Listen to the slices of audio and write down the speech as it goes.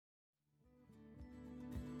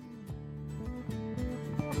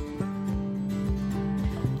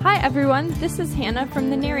everyone, this is Hannah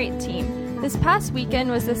from the Narrate team. This past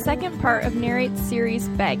weekend was the second part of Narrate's series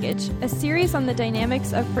Baggage, a series on the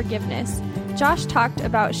dynamics of forgiveness. Josh talked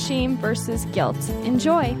about shame versus guilt.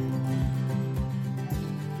 Enjoy!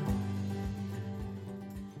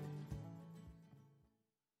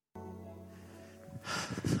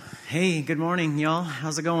 Hey, good morning, y'all.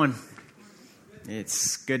 How's it going?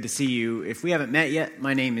 It's good to see you. If we haven't met yet,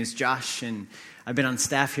 my name is Josh, and I've been on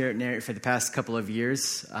staff here at Narrate for the past couple of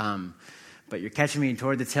years, but you're catching me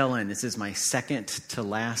toward the tail end. This is my second to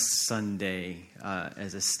last Sunday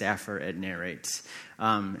as a staffer at Narrate,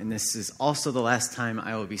 and this is also the last time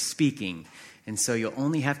I will be speaking, and so you'll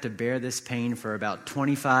only have to bear this pain for about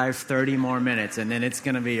 25, 30 more minutes, and then it's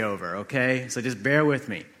going to be over, okay? So just bear with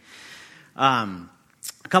me.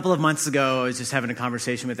 A couple of months ago, I was just having a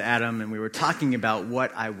conversation with Adam, and we were talking about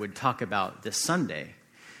what I would talk about this Sunday.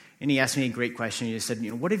 And he asked me a great question. He said,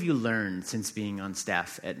 what have you learned since being on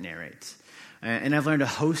staff at Narrate? And I've learned a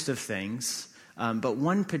host of things, but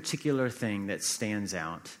one particular thing that stands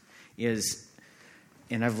out is,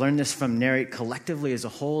 and I've learned this from Narrate collectively as a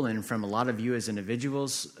whole and from a lot of you as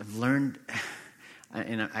individuals, I've learned,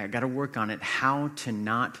 and I got to work on it, how to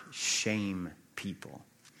not shame people.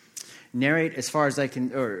 Narrate, as far as I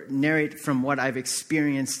can, or Narrate from what I've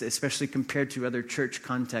experienced, especially compared to other church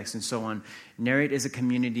contexts and so on, Narrate is a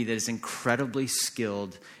community that is incredibly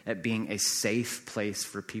skilled at being a safe place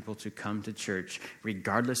for people to come to church,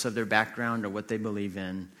 regardless of their background or what they believe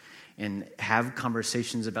in, and have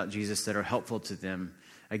conversations about Jesus that are helpful to them,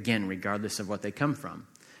 again, regardless of what they come from.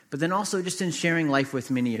 But then also just in sharing life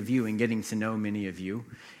with many of you and getting to know many of you,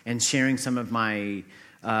 and sharing some of my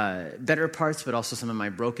better parts, but also some of my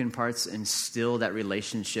broken parts, and still that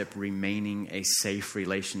relationship remaining a safe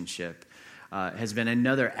relationship has been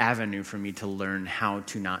another avenue for me to learn how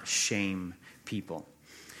to not shame people.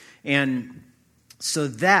 And so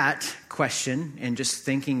that question, and just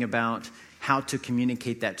thinking about how to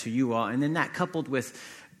communicate that to you all, and then that coupled with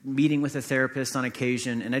meeting with a therapist on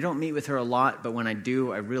occasion, and I don't meet with her a lot, but when I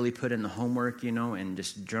do, I really put in the homework, and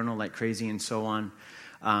just journal like crazy and so on.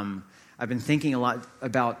 I've been thinking a lot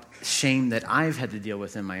about shame that I've had to deal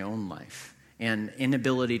with in my own life and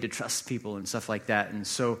inability to trust people and stuff like that. And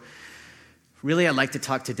so really I'd like to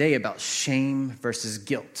talk today about shame versus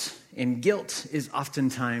guilt. And guilt is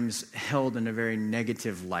oftentimes held in a very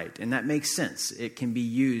negative light. And that makes sense. It can be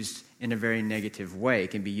used in a very negative way.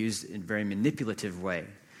 It can be used in a very manipulative way.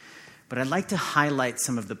 But I'd like to highlight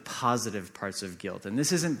some of the positive parts of guilt. And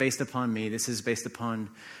this isn't based upon me. This is based upon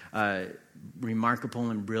remarkable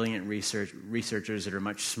and brilliant researchers that are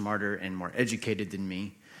much smarter and more educated than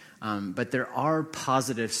me. But there are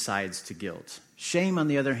positive sides to guilt. Shame, on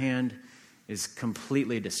the other hand, is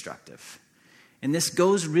completely destructive. And this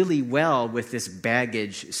goes really well with this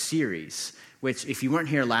Baggage series, which, if you weren't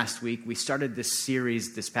here last week, we started this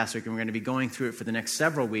series this past week, and we're going to be going through it for the next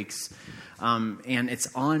several weeks. And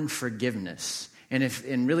it's on forgiveness.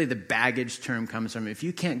 And really the baggage term comes from, if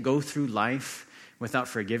you can't go through life without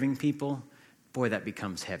forgiving people, boy, that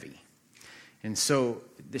becomes heavy. And so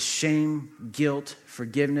the shame, guilt,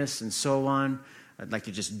 forgiveness, and so on, I'd like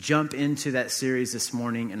to just jump into that series this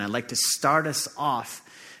morning, and I'd like to start us off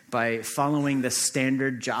by following the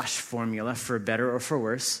standard Josh formula, for better or for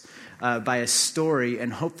worse, by a story,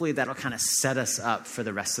 and hopefully that'll kind of set us up for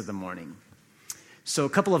the rest of the morning. So a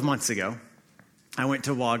couple of months ago, I went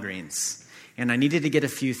to Walgreens, and I needed to get a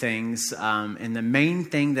few things, and the main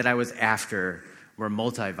thing that I was after were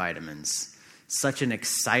multivitamins. Such an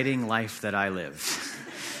exciting life that I live.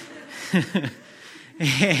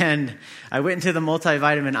 And I went into the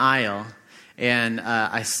multivitamin aisle, and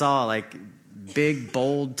I saw big,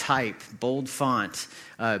 bold type, bold font,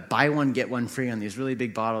 buy one, get one free on these really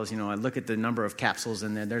big bottles. I look at the number of capsules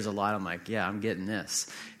in there. There's a lot. I'm like, yeah, I'm getting this.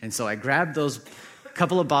 And so I grabbed those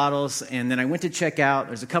couple of bottles, and then I went to check out.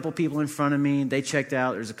 There's a couple people in front of me. They checked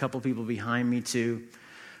out. There's a couple people behind me, too.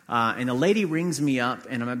 And the lady rings me up,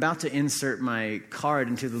 and I'm about to insert my card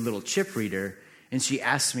into the little chip reader, and she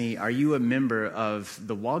asks me, "Are you a member of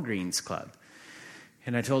the Walgreens Club?"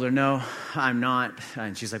 And I told her, "No, I'm not."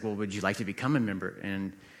 And she's like, "Well, would you like to become a member?"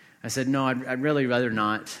 And I said, "No, I'd really rather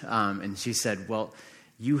not." And she said, "Well,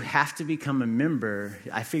 you have to become a member."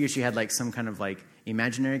 I figured she had some kind of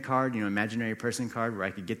imaginary card, imaginary person card where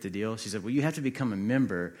I could get the deal. She said, "Well, you have to become a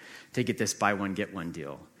member to get this buy one, get one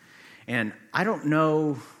deal." And I don't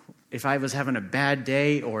know if I was having a bad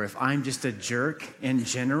day or if I'm just a jerk in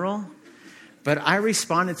general, but I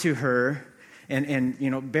responded to her,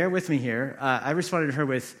 and bear with me here. I responded to her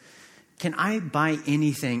with, "Can I buy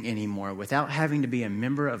anything anymore without having to be a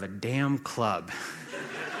member of a damn club?"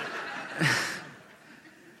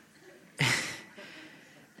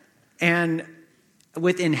 And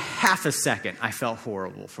within half a second, I felt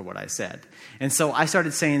horrible for what I said. And so I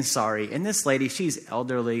started saying sorry. And this lady, she's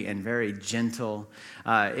elderly and very gentle.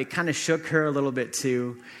 It kind of shook her a little bit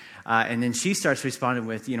too. And then she starts responding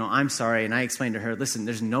with, I'm sorry. And I explained to her, listen,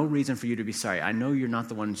 there's no reason for you to be sorry. I know you're not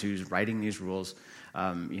the one who's writing these rules.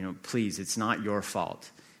 Please, it's not your fault.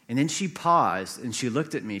 And then she paused and she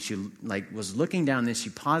looked at me. She was looking down, then she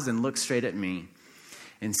paused and looked straight at me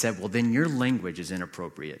and said, well, then your language is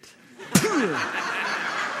inappropriate.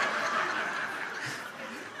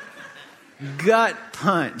 Gut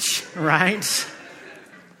punch, right?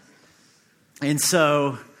 And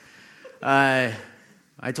so I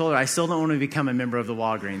told her I still don't want to become a member of the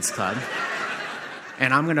Walgreens Club.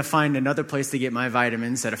 And I'm going to find another place to get my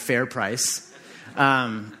vitamins at a fair price.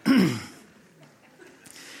 And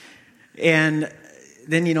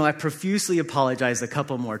then, I profusely apologized a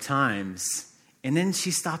couple more times. And then she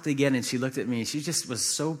stopped again and she looked at me. She just was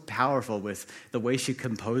so powerful with the way she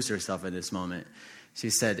composed herself in this moment. She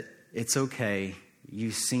said, it's okay.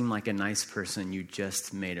 You seem like a nice person. You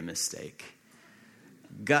just made a mistake.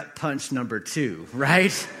 Gut punch number 2,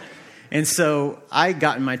 right? And so I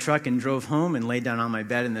got in my truck and drove home and laid down on my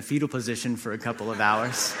bed in the fetal position for a couple of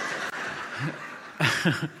hours.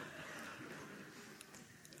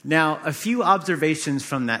 Now, a few observations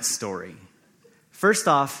from that story. First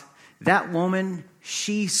off, that woman,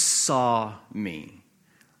 she saw me.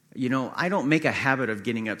 I don't make a habit of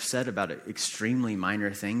getting upset about extremely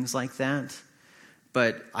minor things like that.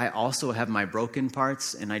 But I also have my broken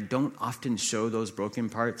parts, and I don't often show those broken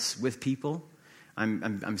parts with people.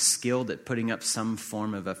 I'm skilled at putting up some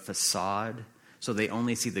form of a facade, so they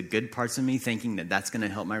only see the good parts of me, thinking that that's going to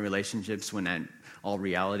help my relationships, when in all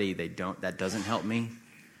reality, that doesn't help me.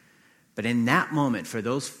 But in that moment, for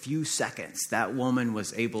those few seconds, that woman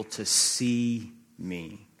was able to see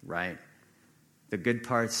me, right? The good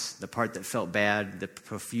parts, the part that felt bad, the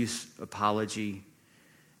profuse apology,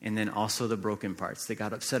 and then also the broken parts. They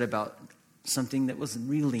got upset about something that was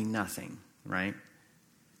really nothing, right?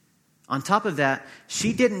 On top of that,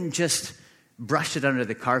 she didn't just brush it under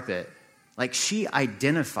the carpet. She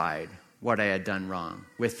identified what I had done wrong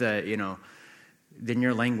with the, then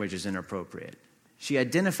your language is inappropriate. She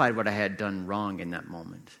identified what I had done wrong in that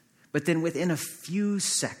moment. But then within a few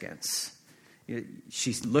seconds,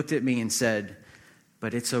 she looked at me and said,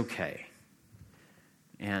 but it's okay.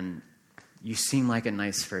 And you seem like a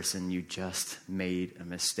nice person. You just made a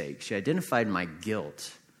mistake. She identified my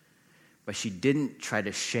guilt, but she didn't try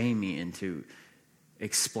to shame me into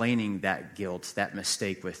explaining that guilt, that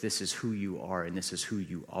mistake with, this is who you are and this is who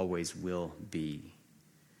you always will be.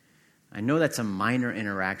 I know that's a minor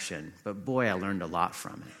interaction, but boy, I learned a lot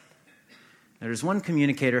from it. There's one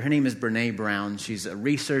communicator, her name is Brené Brown. She's a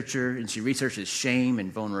researcher, and she researches shame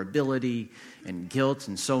and vulnerability and guilt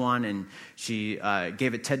and so on. And she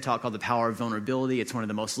gave a TED Talk called The Power of Vulnerability. It's one of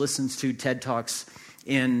the most listened to TED Talks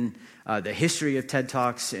in the history of TED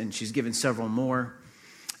Talks, and she's given several more.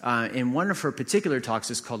 And one of her particular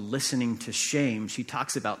talks is called Listening to Shame. She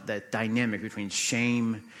talks about that dynamic between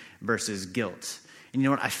shame versus guilt. And you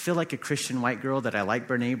know what? I feel like a Christian white girl that I like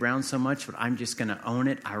Brené Brown so much, but I'm just going to own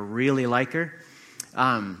it. I really like her.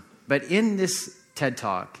 But in this TED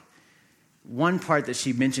Talk, one part that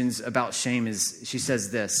she mentions about shame is, she says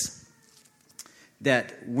this,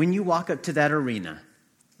 that when you walk up to that arena,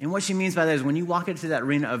 and what she means by that is when you walk into that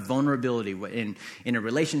arena of vulnerability in a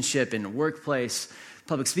relationship, in a workplace,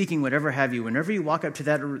 public speaking, whatever have you, whenever you walk up to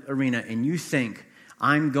that arena and you think,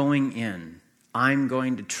 I'm going in, I'm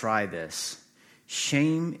going to try this,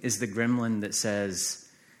 shame is the gremlin that says,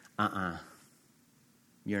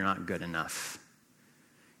 you're not good enough.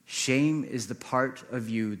 Shame is the part of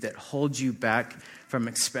you that holds you back from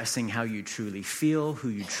expressing how you truly feel, who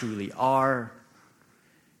you truly are.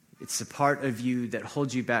 It's the part of you that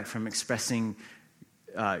holds you back from expressing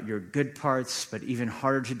your good parts, but even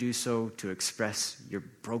harder to do so, to express your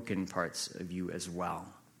broken parts of you as well.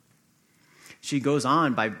 She goes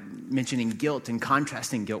on by mentioning guilt and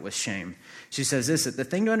contrasting guilt with shame. She says this, that the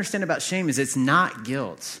thing to understand about shame is it's not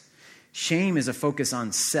guilt. Shame is a focus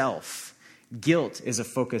on self. Guilt is a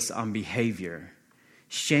focus on behavior.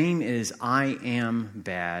 Shame is I am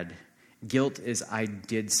bad. Guilt is I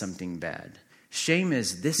did something bad. Shame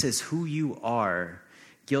is this is who you are.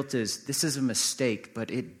 Guilt is this is a mistake,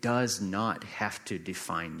 but it does not have to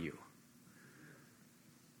define you.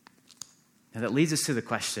 Now that leads us to the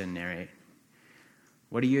question, Narrate.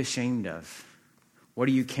 What are you ashamed of? What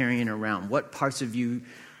are you carrying around? What parts of you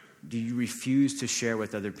do you refuse to share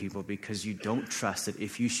with other people because you don't trust that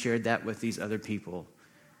if you shared that with these other people,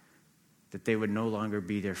 that they would no longer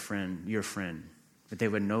be your friend, that they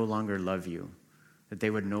would no longer love you, that they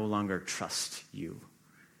would no longer trust you.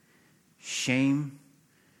 Shame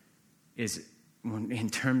is, in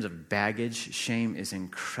terms of baggage, shame is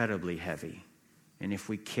incredibly heavy. And if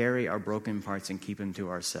we carry our broken parts and keep them to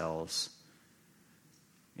ourselves,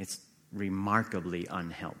 it's remarkably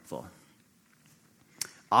unhelpful.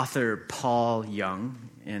 Author Paul Young,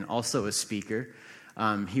 and also a speaker,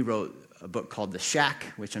 he wrote a book called The Shack,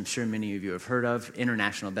 which I'm sure many of you have heard of,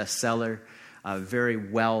 international bestseller, very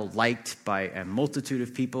well liked by a multitude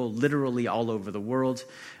of people, literally all over the world,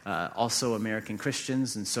 also American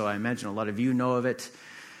Christians, and so I imagine a lot of you know of it.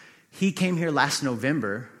 He came here last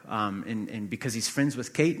November, and because he's friends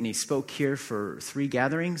with Kate, and he spoke here for 3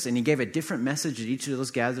 gatherings, and he gave a different message at each of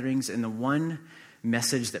those gatherings, and the one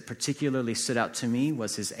message that particularly stood out to me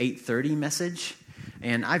was his 8:30 message,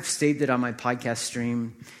 and I've saved it on my podcast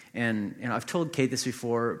stream, and I've told Kate this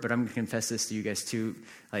before, but I'm going to confess this to you guys too,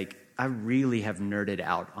 like, I really have nerded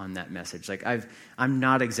out on that message. Like, I'm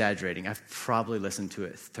not exaggerating. I've probably listened to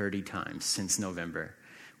it 30 times since November,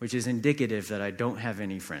 which is indicative that I don't have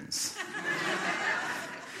any friends.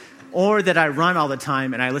 Or that I run all the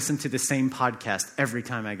time and I listen to the same podcast every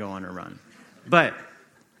time I go on a run. But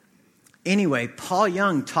anyway, Paul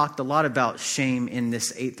Young talked a lot about shame in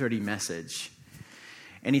this 8:30 message.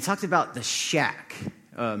 And he talked about the shack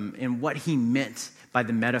and what he meant by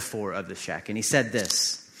the metaphor of the shack. And he said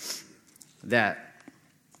this, that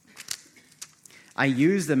I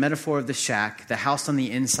use the metaphor of the shack, the house on the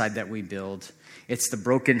inside that we build. It's the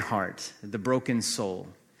broken heart, the broken soul.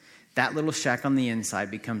 That little shack on the inside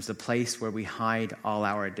becomes the place where we hide all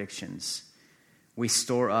our addictions. We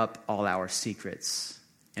store up all our secrets.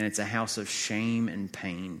 And it's a house of shame and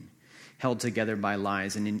pain, held together by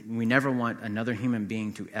lies. And we never want another human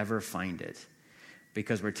being to ever find it,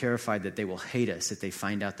 because we're terrified that they will hate us if they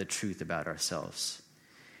find out the truth about ourselves.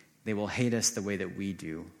 They will hate us the way that we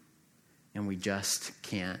do, and we just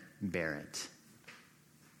can't bear it.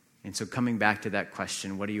 And so coming back to that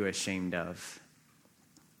question, what are you ashamed of?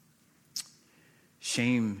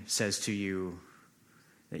 Shame says to you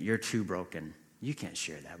that you're too broken. You can't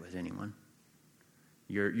share that with anyone.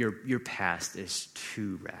 Your past is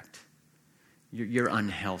too wrecked. You're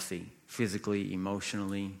unhealthy, physically,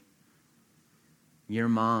 emotionally. Your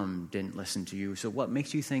mom didn't listen to you, so what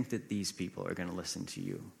makes you think that these people are going to listen to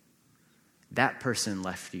you? That person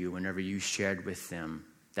left you whenever you shared with them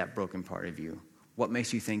that broken part of you. What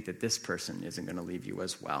makes you think that this person isn't going to leave you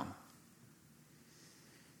as well?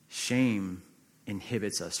 Shame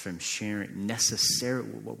inhibits us from sharing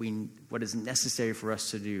what is necessary for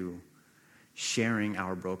us to do, sharing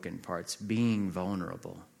our broken parts, being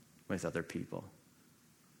vulnerable with other people.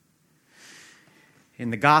 In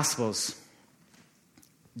the Gospels,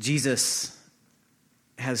 there's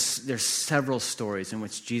several stories in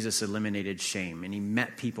which Jesus eliminated shame, and he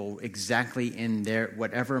met people exactly in their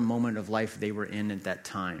whatever moment of life they were in at that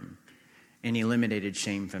time, and he eliminated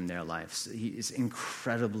shame from their lives. He is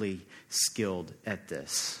incredibly skilled at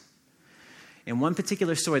this. And one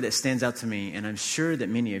particular story that stands out to me, and I'm sure that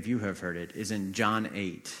many of you have heard it, is in John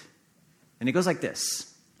 8. And it goes like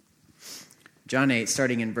this. John 8,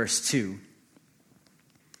 starting in verse 2.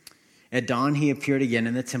 At dawn, he appeared again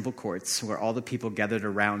in the temple courts, where all the people gathered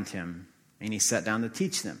around him, and he sat down to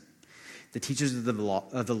teach them. The teachers of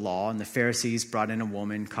the law and the Pharisees brought in a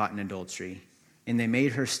woman caught in adultery, and they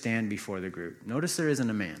made her stand before the group. Notice there isn't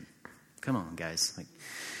a man. Come on, guys.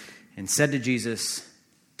 And said to Jesus,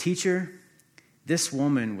 "Teacher, this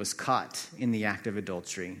woman was caught in the act of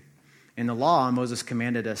adultery. In the law, Moses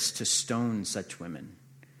commanded us to stone such women.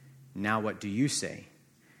 Now what do you say?"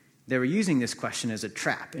 They were using this question as a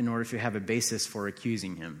trap in order to have a basis for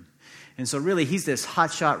accusing him. And so really, he's this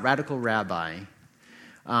hotshot radical rabbi,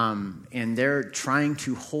 and they're trying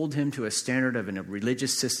to hold him to a standard of a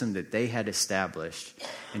religious system that they had established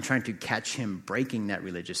and trying to catch him breaking that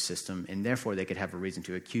religious system, and therefore they could have a reason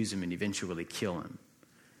to accuse him and eventually kill him.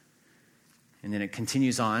 And then it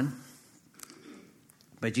continues on.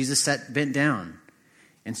 But Jesus bent down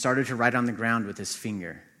and started to write on the ground with his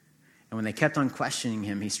finger. And when they kept on questioning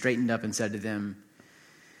him, he straightened up and said to them,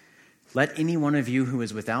 "Let any one of you who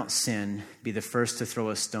is without sin be the first to throw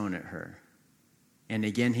a stone at her." And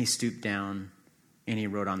again he stooped down and he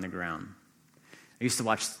wrote on the ground. I used to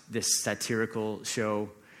watch this satirical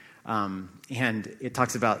show, and it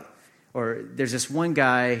talks about, or there's this one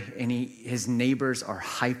guy, and his neighbors are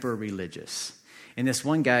hyper-religious. And this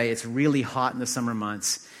one guy, it's really hot in the summer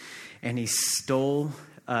months, and he stole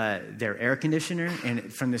their air conditioner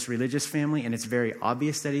and from this religious family, and it's very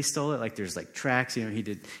obvious that he stole it. Like there's like tracks, he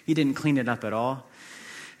didn't clean it up at all.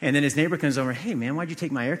 And then his neighbor comes over, "Hey man, why'd you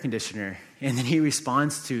take my air conditioner?" And then he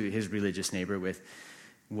responds to his religious neighbor with,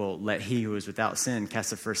 will let he who is without sin cast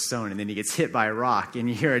the first stone, and then he gets hit by a rock, and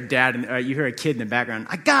you hear you hear a kid in the background,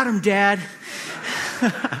 I got him, Dad.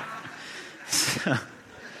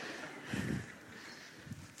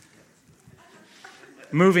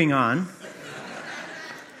 Moving on.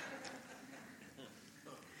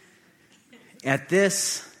 At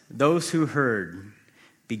this, those who heard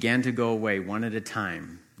began to go away one at a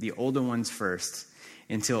time, the older ones first,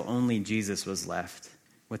 until only Jesus was left,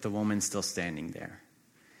 with the woman still standing there.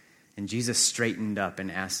 And Jesus straightened up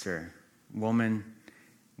and asked her, Woman,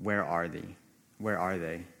 where are they? Where are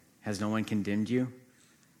they? Has no one condemned you?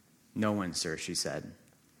 No one, sir, she said.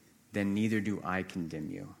 Then neither do I condemn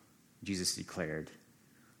you, Jesus declared.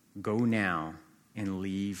 Go now and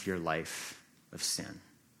leave your life of sin.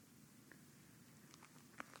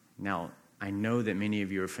 Now, I know that many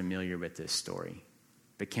of you are familiar with this story,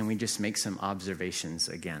 but can we just make some observations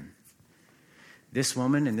again? This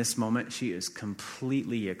woman, in this moment, she is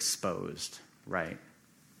completely exposed, right?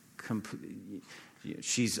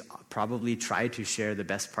 She's probably tried to share the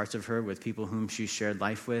best parts of her with people whom she shared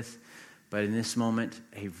life with, but in this moment,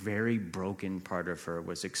 a very broken part of her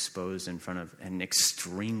was exposed in front of an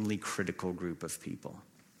extremely critical group of people.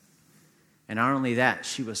 And not only that,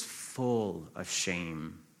 she was full of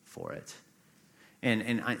shame for it. And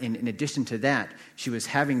in addition to that, she was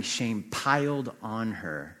having shame piled on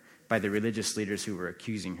her by the religious leaders who were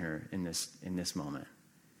accusing her in this moment.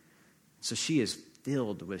 So she is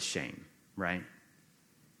filled with shame, right?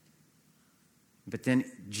 But then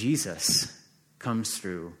Jesus comes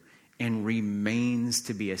through and remains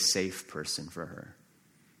to be a safe person for her.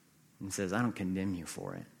 And says, I don't condemn you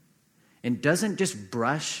for it. And doesn't just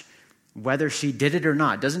brush, whether she did it or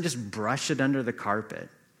not, doesn't just brush it under the carpet.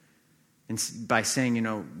 And by saying,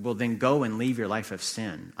 well, then go and leave your life of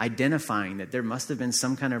sin. Identifying that there must have been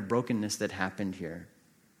some kind of brokenness that happened here.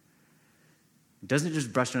 Doesn't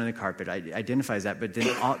just brush it under the carpet, identifies that, but then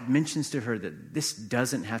mentions to her that this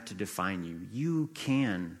doesn't have to define you. You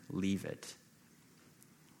can leave it.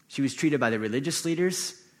 She was treated by the religious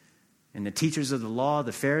leaders and the teachers of the law,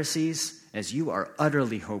 the Pharisees, as you are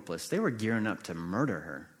utterly hopeless. They were gearing up to murder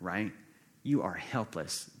her, right? You are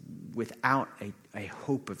helpless without a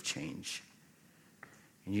hope of change.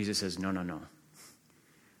 And Jesus says, no.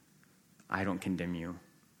 I don't condemn you.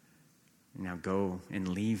 Now go and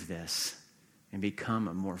leave this and become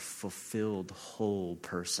a more fulfilled, whole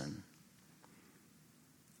person.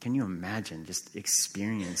 Can you imagine just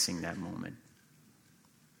experiencing that moment?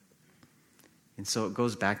 And so it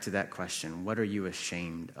goes back to that question, what are you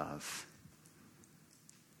ashamed of?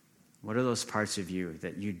 What are those parts of you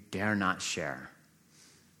that you dare not share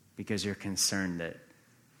because you're concerned that,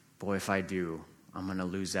 boy, if I do, I'm going to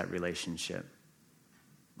lose that relationship.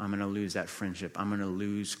 I'm going to lose that friendship. I'm going to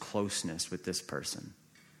lose closeness with this person.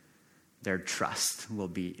 Their trust will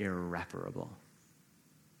be irreparable.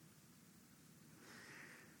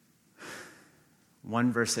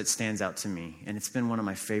 One verse that stands out to me, and it's been one of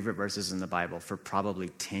my favorite verses in the Bible for probably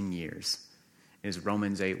 10 years, is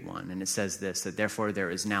Romans 8:1. And it says this, that therefore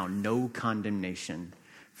there is now no condemnation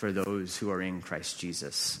for those who are in Christ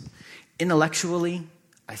Jesus. Intellectually,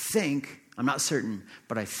 I'm not certain,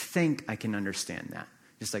 but I think I can understand that.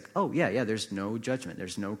 Just like, oh, yeah, there's no judgment.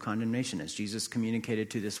 There's no condemnation, as Jesus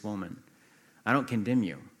communicated to this woman. I don't condemn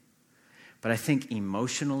you. But I think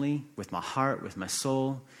emotionally, with my heart, with my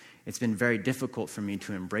soul, it's been very difficult for me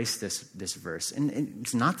to embrace this verse. And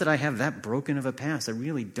it's not that I have that broken of a past. I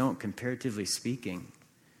really don't, comparatively speaking.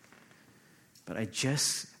 But I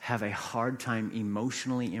just have a hard time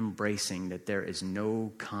emotionally embracing that there is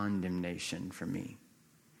no condemnation for me.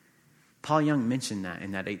 Paul Young mentioned that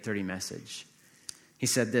in that 8:30 message. He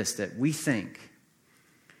said this, that we think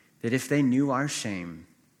that if they knew our shame,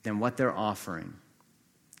 then what they're offering,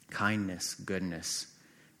 kindness, goodness,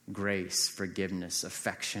 grace, forgiveness,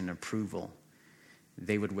 affection, approval,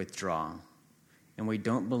 they would withdraw. And we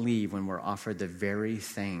don't believe when we're offered the very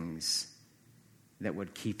things that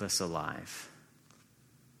would keep us alive.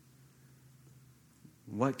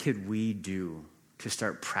 What could we do to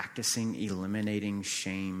start practicing eliminating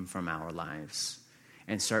shame from our lives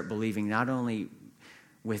and start believing not only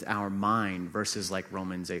with our mind, verses like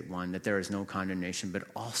Romans 8:1, that there is no condemnation, but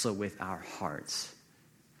also with our hearts,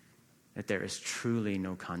 that there is truly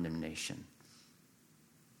no condemnation.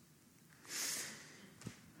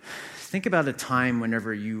 Think about a time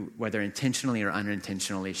whenever you, whether intentionally or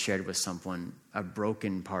unintentionally, shared with someone a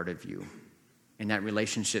broken part of you, and that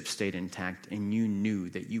relationship stayed intact, and you knew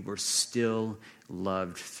that you were still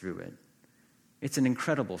loved through it. It's an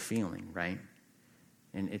incredible feeling, right?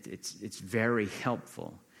 And it's very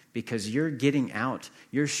helpful because you're getting out,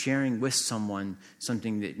 you're sharing with someone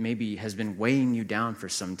something that maybe has been weighing you down for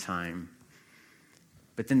some time.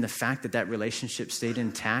 But then the fact that that relationship stayed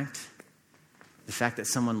intact, the fact that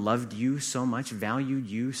someone loved you so much, valued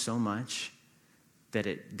you so much, that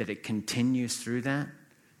it continues through that,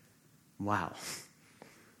 wow,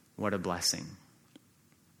 what a blessing.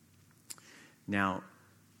 Now,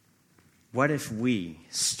 what if we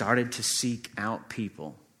started to seek out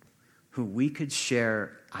people who we could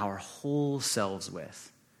share our whole selves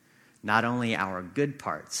with, not only our good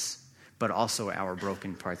parts, but also our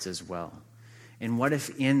broken parts as well? And what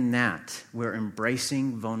if in that we're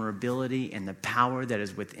embracing vulnerability and the power that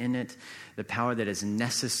is within it, the power that is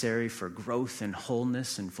necessary for growth and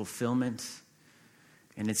wholeness and fulfillment?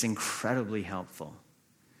 And it's incredibly helpful.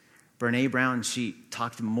 Brené Brown, she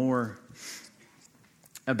talked more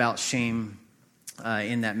about shame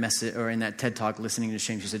in that message, or in that TED Talk, Listening to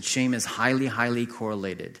Shame. She said, shame is highly, highly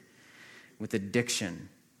correlated with addiction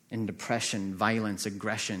and depression, violence,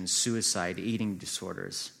 aggression, suicide, eating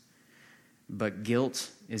disorders. But guilt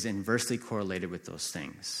is inversely correlated with those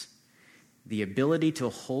things. The ability to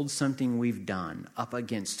hold something we've done up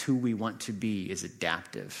against who we want to be is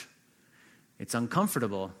adaptive. It's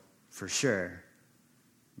uncomfortable, for sure,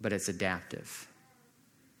 but it's adaptive.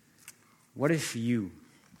 What if you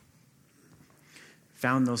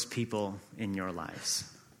found those people in your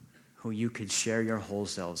lives who you could share your whole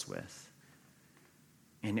selves with,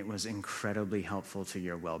 and it was incredibly helpful to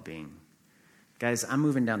your well-being? Guys, I'm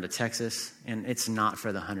moving down to Texas, and it's not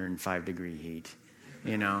for the 105-degree heat,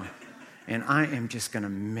 and I am just going to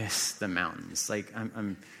miss the mountains. Like,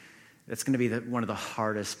 that's going to be one of the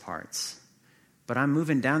hardest parts. But I'm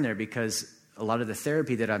moving down there because a lot of the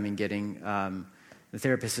therapy that I've been getting, the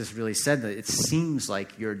therapist has really said that it seems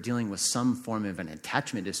like you're dealing with some form of an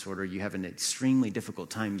attachment disorder. You have an extremely difficult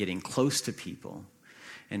time getting close to people,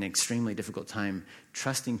 an extremely difficult time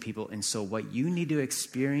trusting people. And so what you need to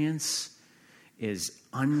experience is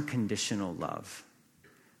unconditional love,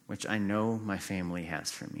 which I know my family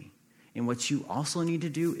has for me. And what you also need to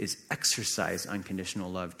do is exercise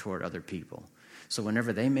unconditional love toward other people. So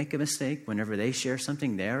whenever they make a mistake, whenever they share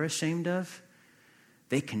something they're ashamed of,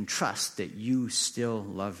 they can trust that you still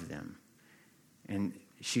love them. And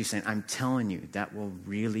she's saying, I'm telling you, that will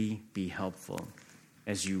really be helpful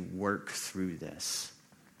as you work through this.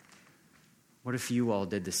 What if you all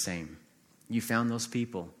did the same? You found those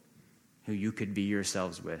people who you could be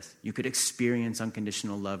yourselves with, you could experience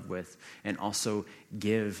unconditional love with, and also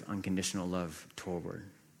give unconditional love toward.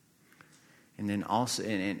 And then also,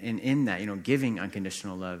 and in that, giving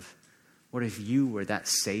unconditional love, what if you were that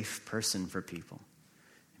safe person for people?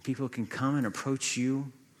 People can come and approach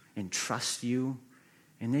you and trust you,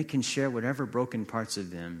 and they can share whatever broken parts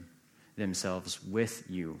of themselves with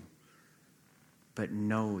you. But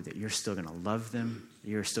know that you're still going to love them.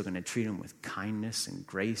 You're still going to treat them with kindness and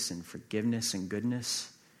grace and forgiveness and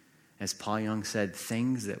goodness. As Paul Young said,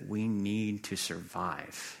 things that we need to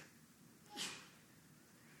survive.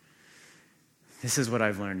 This is what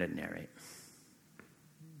I've learned at Narrate.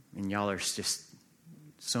 And y'all are just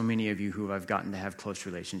so many of you who I've gotten to have close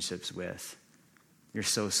relationships with. You're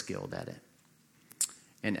so skilled at it.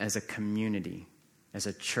 And as a community, as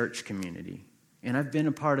a church community, and I've been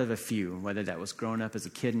a part of a few, whether that was growing up as a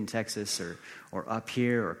kid in Texas or up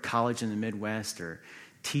here or college in the Midwest or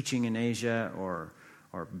teaching in Asia or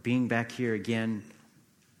being back here again.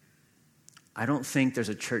 I don't think there's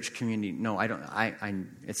a church community. No, I don't.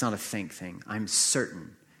 It's not a think thing. I'm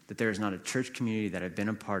certain that there is not a church community that I've been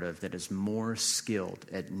a part of that is more skilled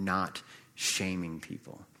at not shaming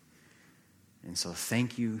people. And so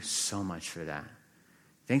thank you so much for that.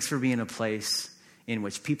 Thanks for being a place in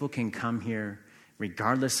which people can come here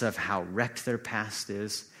regardless of how wrecked their past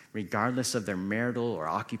is, regardless of their marital or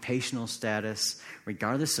occupational status,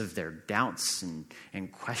 regardless of their doubts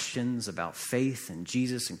and questions about faith and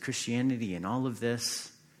Jesus and Christianity and all of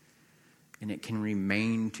this, and it can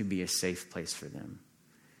remain to be a safe place for them.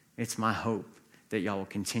 It's my hope that y'all will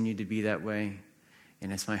continue to be that way,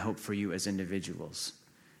 and it's my hope for you as individuals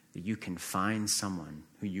that you can find someone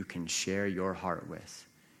who you can share your heart with,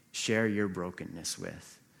 share your brokenness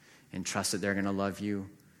with, and trust that they're going to love you.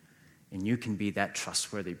 And you can be that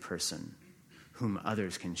trustworthy person whom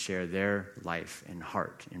others can share their life and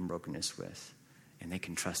heart and brokenness with. And they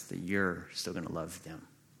can trust that you're still going to love them.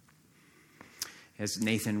 As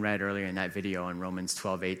Nathan read earlier in that video in Romans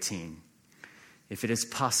 12:18, if it is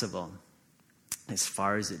possible, as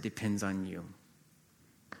far as it depends on you,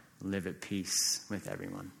 live at peace with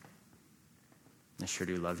everyone. I sure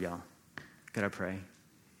do love y'all. Could I pray?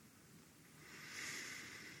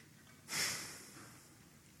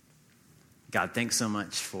 God, thanks so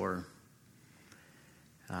much for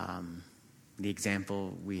the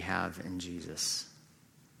example we have in Jesus.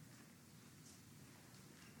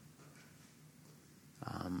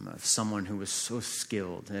 Of someone who was so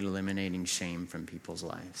skilled at eliminating shame from people's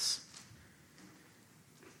lives.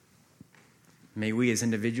 May we as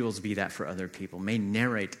individuals be that for other people. May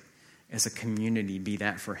Narrate as a community be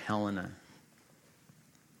that for Helena.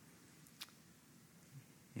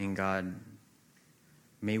 And God,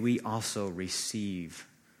 may we also receive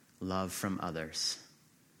love from others,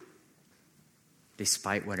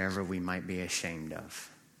 despite whatever we might be ashamed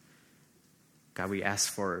of. God, we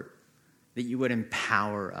ask for that you would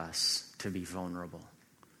empower us to be vulnerable.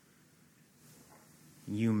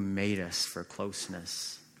 You made us for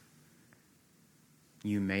closeness.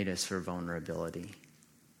 You made us for vulnerability.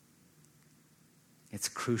 It's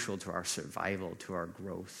crucial to our survival, to our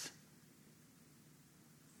growth.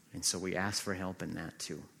 And so we ask for help in that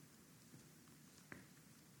too.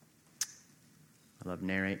 I love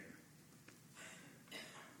Narrate.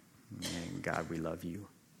 And God, we love you.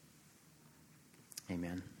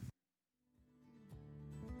 Amen.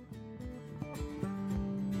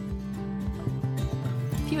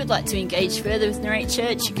 If you would like to engage further with Narrate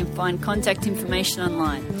Church, you can find contact information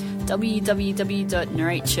online,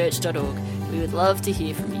 www.narratechurch.org. We would love to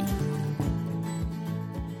hear from you.